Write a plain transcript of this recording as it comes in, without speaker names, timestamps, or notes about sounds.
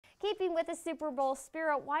Keeping with the Super Bowl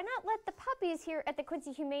spirit, why not let the puppies here at the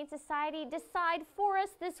Quincy Humane Society decide for us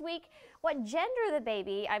this week what gender the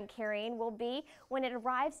baby I'm carrying will be when it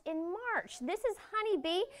arrives in March. This is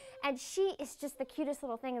Honeybee, and she is just the cutest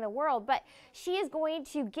little thing in the world, but she is going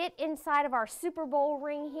to get inside of our Super Bowl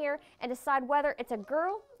ring here and decide whether it's a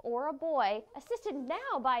girl or a boy, assisted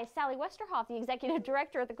now by Sally Westerhoff, the Executive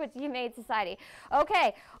Director at the Quincy Humane Society.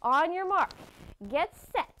 Okay, on your mark, get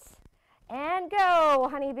set. And go,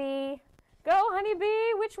 Honeybee. Go,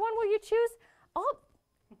 Honeybee. Which one will you choose? Oh,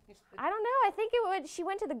 I don't know. I think she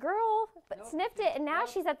went to the girl, but sniffed it, and now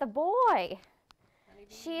she's at the boy. Honeybee.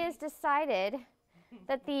 She has decided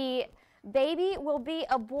that the baby will be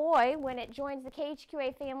a boy when it joins the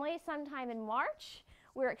KHQA family sometime in March.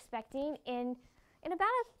 We're expecting in about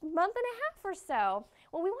a month and a half or so.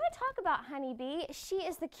 Well, we want to talk about Honeybee. She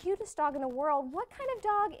is the cutest dog in the world. What kind of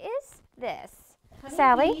dog is this?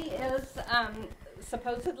 Sally? Honeybee is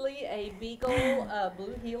supposedly a Beagle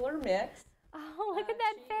Blue Heeler mix. Oh, look at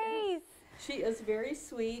that face. She is very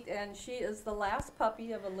sweet, and she is the last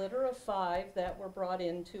puppy of a litter of 5 that were brought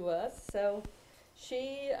in to us. So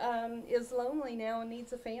she is lonely now and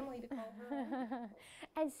needs a family to call her own.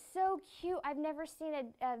 And so cute. I've never seen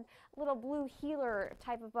a little Blue Heeler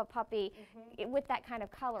type of a puppy with that kind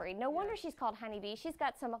of coloring. No wonder she's called Honeybee. She's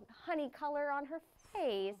got some honey color on her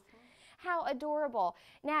face. How adorable.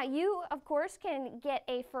 Now, you, of course, can get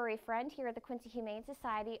a furry friend here at the Quincy Humane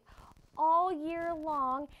Society all year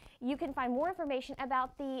long. You can find more information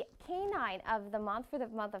about the canine of the month for the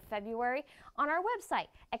month of February on our website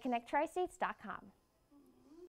at connecttristates.com.